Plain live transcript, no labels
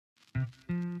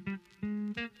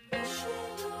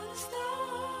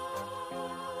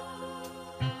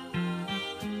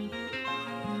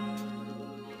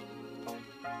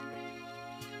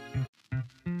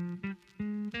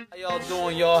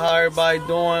doing, y'all? How everybody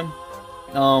doing?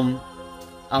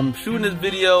 I'm shooting this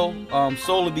video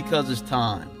solely because it's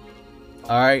time.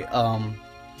 Alright,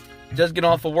 just get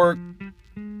off of work,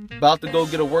 about to go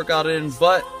get a workout in,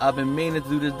 but I've been meaning to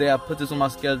do this day. I put this on my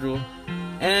schedule,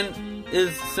 and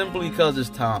it's simply because it's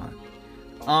time.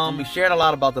 We're sharing a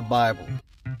lot about the Bible,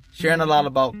 sharing a lot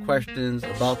about questions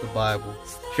about the Bible,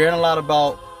 sharing a lot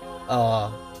about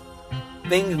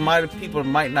things people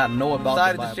might not know about.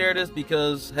 I decided to share this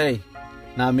because, hey,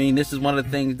 I mean, this is one of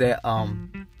the things that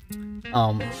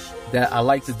that I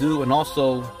like to do, and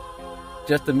also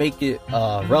just to make it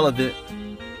relevant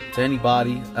to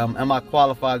anybody. Am I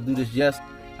qualified to do this? Yes,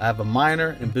 I have a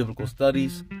minor in biblical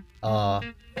studies.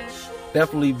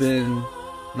 Definitely been,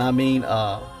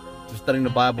 studying the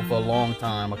Bible for a long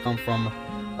time. I come from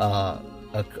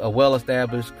a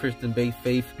well-established Christian-based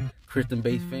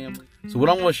family. So what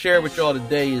I'm going to share with y'all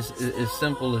today is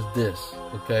simple as this,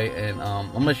 okay? And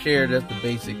I'm going to share just the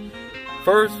basic.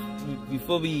 First,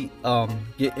 before we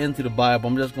get into the Bible,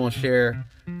 I'm just going to share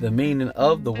the meaning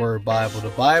of the word Bible.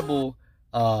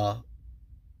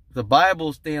 The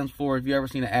Bible stands for, if you ever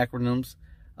seen the acronyms,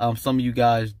 some of you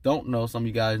guys don't know, some of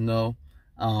you guys know.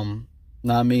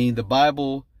 The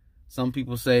Bible, some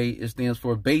people say it stands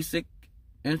for basic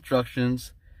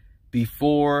instructions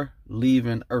before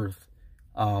leaving earth.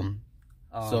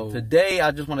 So today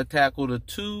I just want to tackle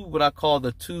what I call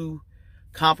the two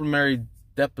complementary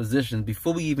depositions.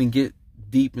 Before we even get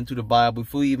deep into the Bible,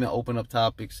 before we even open up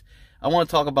topics, I want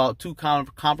to talk about two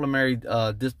complementary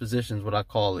dispositions, what I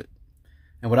call it.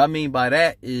 And what I mean by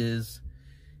that is,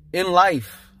 in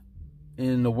life,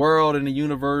 in the world, in the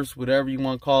universe, whatever you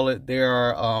want to call it,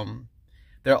 there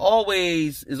is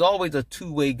always a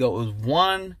two-way go. It's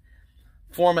one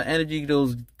form of energy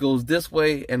goes this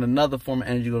way, and another form of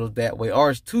energy goes that way.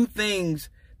 Or it's two things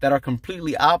that are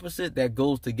completely opposite that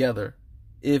goes together,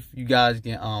 if you guys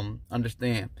can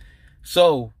understand.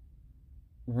 So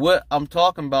what I'm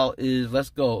talking about is, let's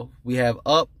go. We have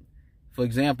up, for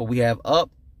example, we have up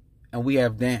and we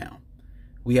have down.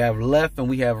 We have left and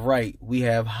we have right. We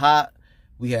have hot,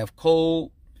 we have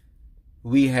cold,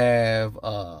 we have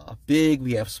big,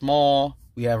 we have small,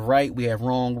 we have right, we have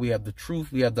wrong, we have the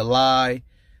truth, we have the lie.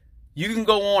 You can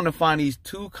go on and find these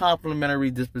two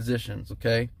complementary dispositions,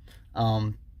 okay?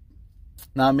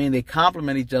 They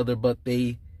complement each other, but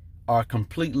they are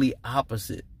completely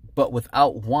opposite. But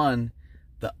without one,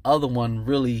 the other one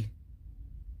really,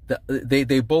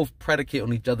 they both predicate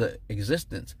on each other's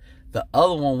existence. The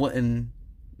other one wouldn't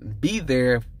be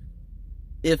there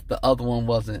if the other one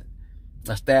wasn't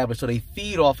established. So they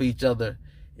feed off each other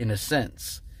in a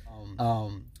sense.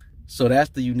 So that's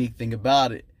the unique thing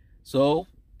about it. So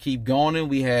keep going, and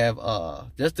we have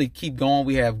just to keep going,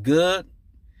 we have good,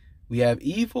 we have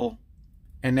evil,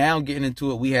 and now getting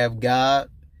into it, we have God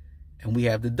and we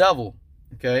have the devil.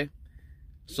 Okay,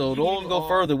 so those go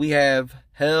further. We have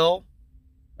hell,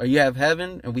 or you have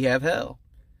heaven, and we have hell.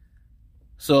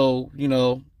 So,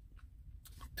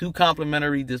 two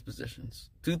complementary dispositions,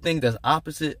 two things that's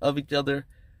opposite of each other,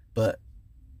 but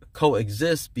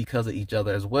coexist because of each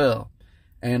other as well.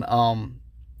 And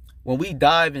when we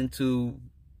dive into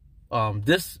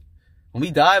this,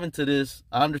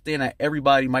 I understand that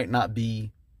everybody might not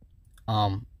be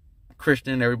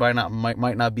Christian, everybody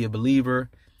might not be a believer,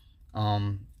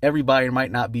 everybody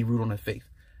might not be rooted on the faith.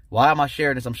 Why am I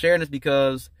sharing this? I'm sharing this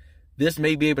because this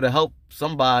may be able to help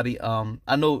somebody.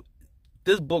 I know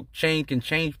this book can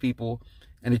change people,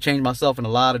 and it changed myself in a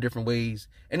lot of different ways,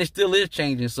 and it still is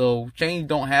changing. So change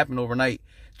don't happen overnight.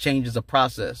 Change is a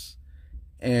process,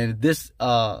 and this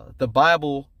the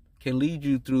Bible can lead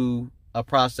you through a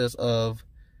process of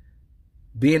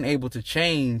being able to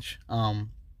change, and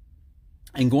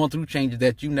going through changes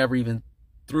that you never even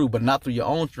through, but not through your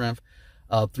own strength,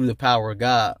 through the power of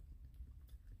God.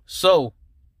 So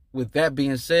with that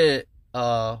being said,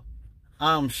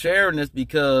 I'm sharing this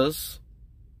because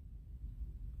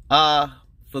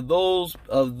for those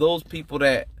people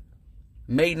that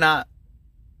may not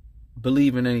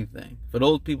believe in anything, for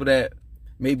those people that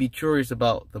may be curious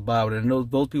about the Bible, and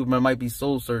those people might be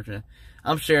soul searching,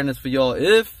 I'm sharing this for y'all.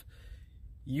 If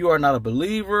you are not a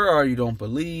believer, or you don't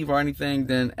believe or anything,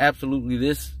 then absolutely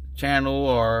this channel,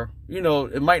 or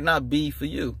it might not be for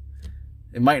you.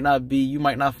 It might not be, you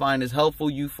might not find this helpful,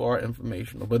 useful, or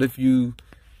informational. But if you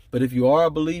are a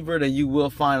believer, then you will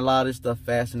find a lot of this stuff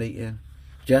fascinating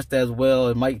just as well.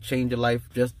 It might change your life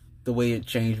just the way it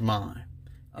changed mine.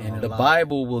 And the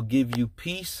Bible will give you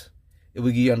peace. It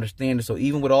will give you understanding. So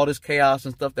even with all this chaos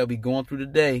and stuff that we're going through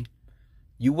today,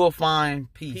 you will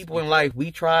find peace. People in life,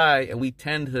 we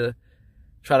tend to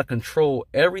try to control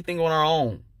everything on our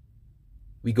own.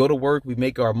 We go to work, we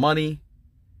make our money,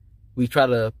 we try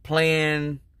to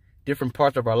plan different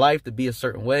parts of our life to be a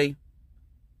certain way.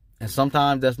 And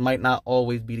sometimes that might not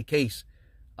always be the case.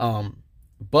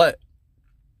 But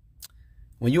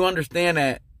when you understand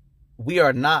that we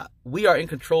are in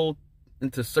control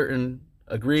into a certain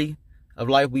degree of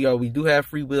life. We do have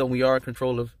free will, and we are in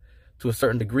control of to a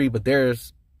certain degree, but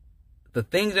there's the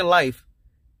things in life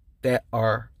that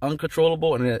are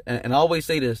uncontrollable. And I always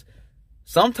say this,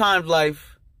 sometimes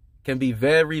life can be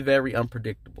very, very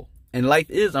unpredictable, and life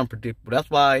is unpredictable.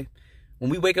 That's why when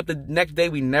we wake up the next day,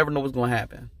 we never know what's going to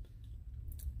happen.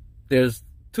 There's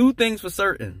two things for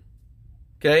certain,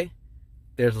 okay?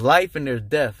 There's life and there's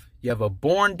death. You have a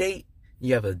born date,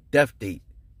 you have a death date.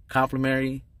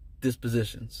 Complementary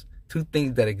dispositions. Two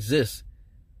things that exist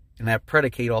and that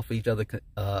predicate off of each other's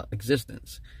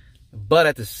existence. But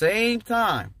at the same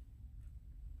time,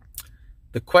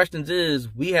 the question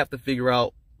is, we have to figure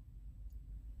out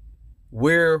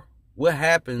what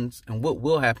happens and what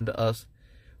will happen to us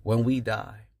when we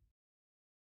die.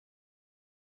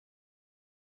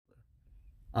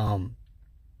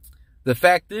 The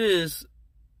fact is,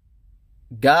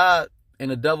 God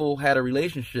and the devil had a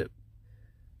relationship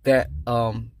that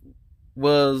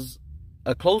was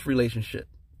a close relationship,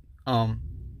 and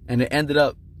it ended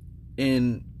up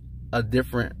in a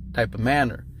different type of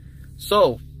manner.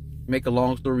 So, make a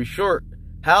long story short,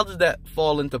 how does that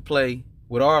fall into play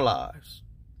with our lives?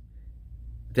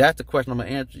 That's the question I'm going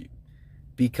to answer you.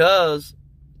 Because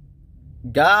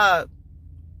God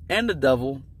and the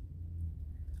devil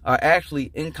are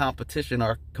actually in competition,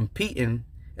 are competing,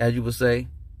 as you would say,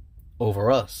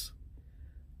 over us.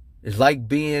 It's like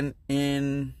being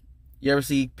in, you ever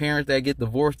see parents that get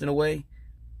divorced in a way?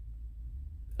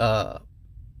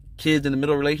 Kids in the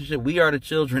middle of a relationship. We are the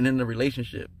children in the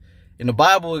relationship. In the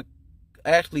Bible,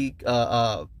 actually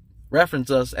reference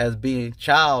us as being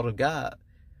child of God.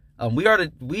 We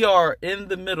are in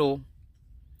the middle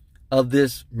of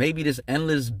this, maybe this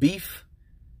endless beef,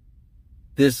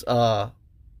 this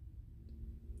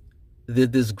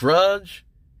grudge.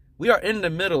 We are in the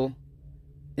middle,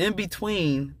 in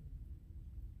between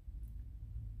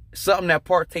something that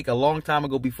partake a long time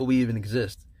ago before we even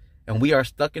exist. And we are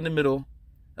stuck in the middle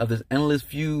of this endless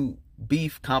feud,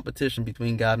 beef competition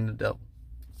between God and the devil.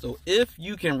 So if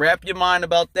you can wrap your mind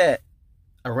about that,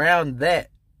 around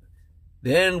that,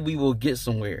 then we will get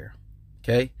somewhere.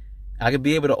 Okay? I could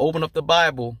be able to open up the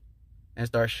Bible and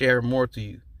start sharing more to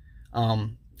you.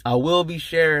 I will be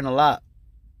sharing a lot,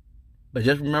 but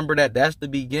just remember that that's the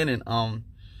beginning.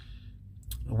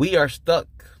 We are stuck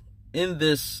in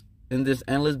this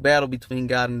endless battle between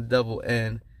God and the devil,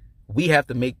 and we have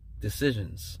to make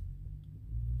decisions.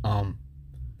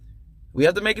 We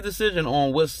have to make a decision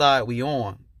on what side we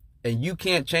on, and you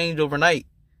can't change overnight.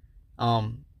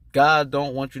 God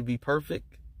don't want you to be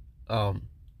perfect,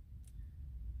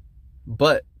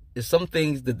 but it's some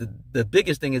things that the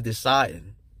biggest thing is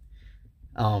deciding.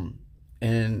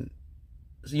 And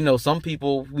you know, some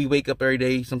people, we wake up every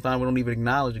day, sometimes we don't even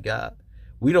acknowledge God.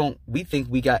 We think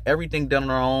we got everything done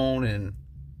on our own, and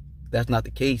that's not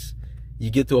the case. You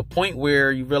get to a point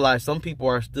where you realize some people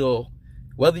are still,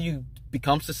 whether you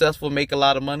become successful, make a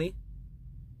lot of money,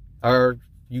 or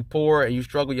you poor and you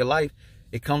struggle your life,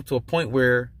 it comes to a point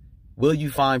where, will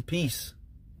you find peace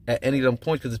at any of them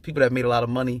points? Because there's people that made a lot of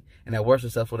money and that were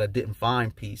successful that didn't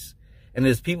find peace. And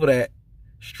there's people that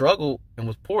struggled and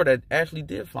was poor that actually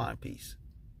did find peace.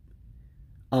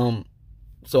 So I'm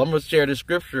going to share this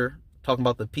scripture talking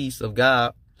about the peace of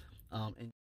God.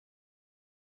 And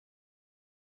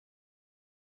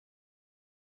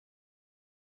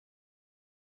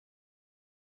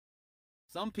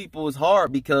some people, it's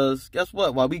hard because guess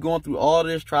what? While we going through all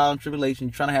this trial and tribulation,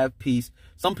 you're trying to have peace.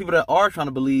 Some people that are trying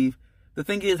to believe, the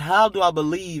thing is, how do I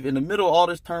believe in the middle of all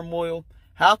this turmoil?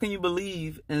 How can you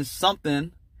believe in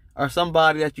something or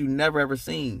somebody that you never ever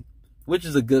seen? Which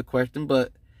is a good question,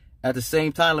 but at the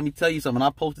same time, let me tell you something.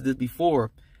 I posted this before.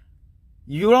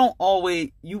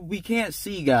 We can't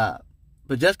see God,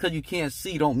 but just because you can't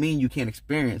see don't mean you can't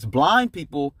experience. Blind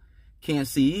people can't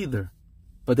see either,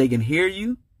 but they can hear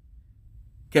you.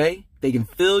 Okay, they can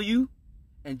feel you,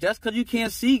 and just because you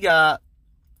can't see God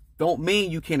don't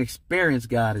mean you can't experience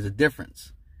God. Is a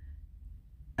difference.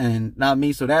 And not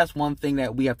me. So that's one thing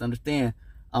that we have to understand.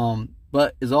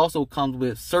 But it also comes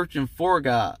with searching for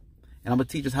God. And I'm going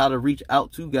to teach us how to reach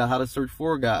out to God, how to search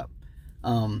for God.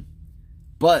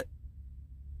 But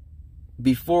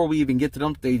before we even get to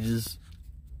them stages,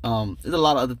 there's a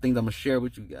lot of other things I'm going to share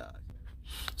with you guys.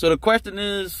 So the question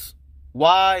is,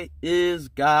 why is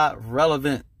God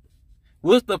relevant?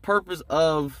 What's the purpose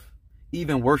of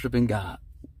even worshiping God?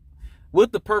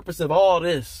 What's the purpose of all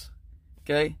this?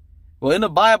 Okay. Well, in the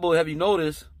Bible, have you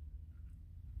noticed,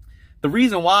 the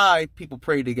reason why people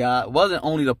prayed to God wasn't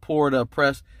only the poor, the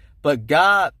oppressed, but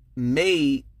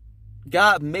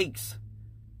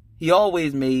He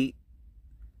always made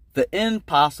the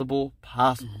impossible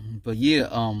possible. But yeah,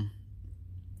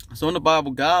 so in the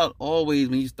Bible, God always,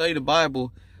 when you study the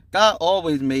Bible, God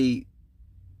always made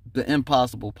the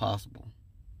impossible possible.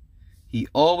 He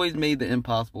always made the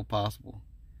impossible possible.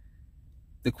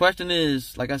 The question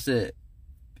is, like I said,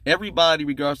 everybody,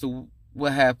 regardless of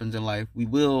what happens in life, we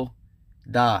will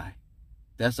die.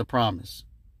 That's a promise.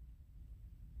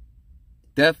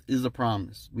 Death is a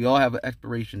promise. We all have an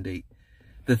expiration date.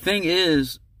 The thing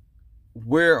is,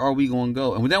 where are we going to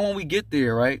go? And then when we get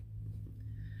there, right?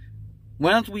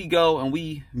 Once we go and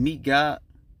we meet God,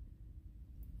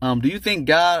 do you think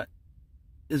God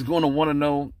is going to want to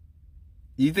know?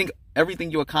 Do you think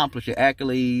everything you accomplish, your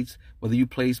accolades, whether you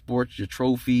play sports, your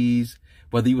trophies,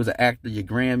 whether you was an actor, your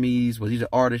Grammys, whether you're an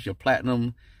artist, your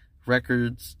platinum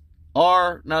records,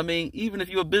 or, I mean, even if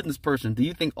you're a business person, do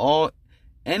you think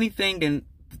anything and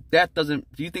that do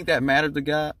you think that matters to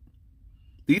God?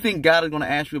 Do you think God is going to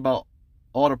ask you about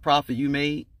all the profit you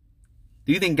made?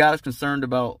 Do you think God is concerned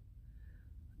about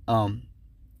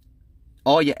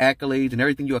all your accolades and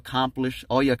everything you accomplish,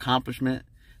 all your accomplishment?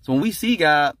 So when we see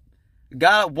God,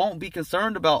 God won't be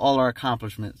concerned about all our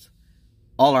accomplishments,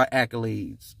 all our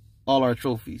accolades, all our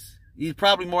trophies. He's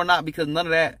probably more not, because none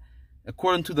of that,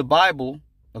 according to the Bible,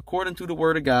 according to the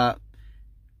Word of God,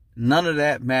 none of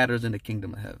that matters in the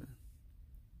kingdom of heaven.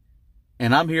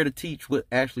 And I'm here to teach what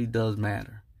actually does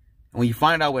matter. And when you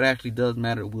find out what actually does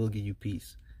matter, it will give you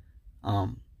peace.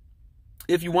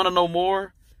 If you want to know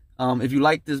more, if you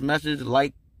like this message,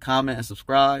 like, comment, and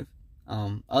subscribe.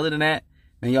 Other than that,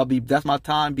 man, that's my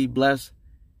time. Be blessed.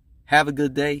 Have a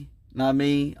good day. You know what I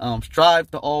mean? Strive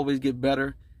to always get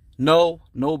better. No,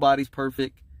 nobody's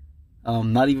perfect.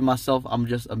 Not even myself. I'm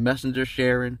just a messenger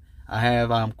sharing.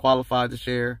 I'm qualified to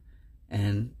share,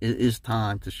 and it is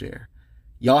time to share.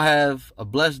 Y'all have a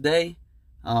blessed day.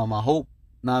 I hope,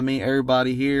 know what I mean,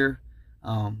 everybody here,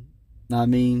 know what I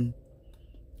mean,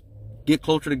 get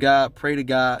closer to God, pray to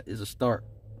God is a start.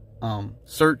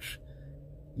 Search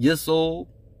your soul,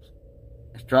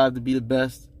 strive to be the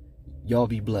best. Y'all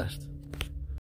be blessed.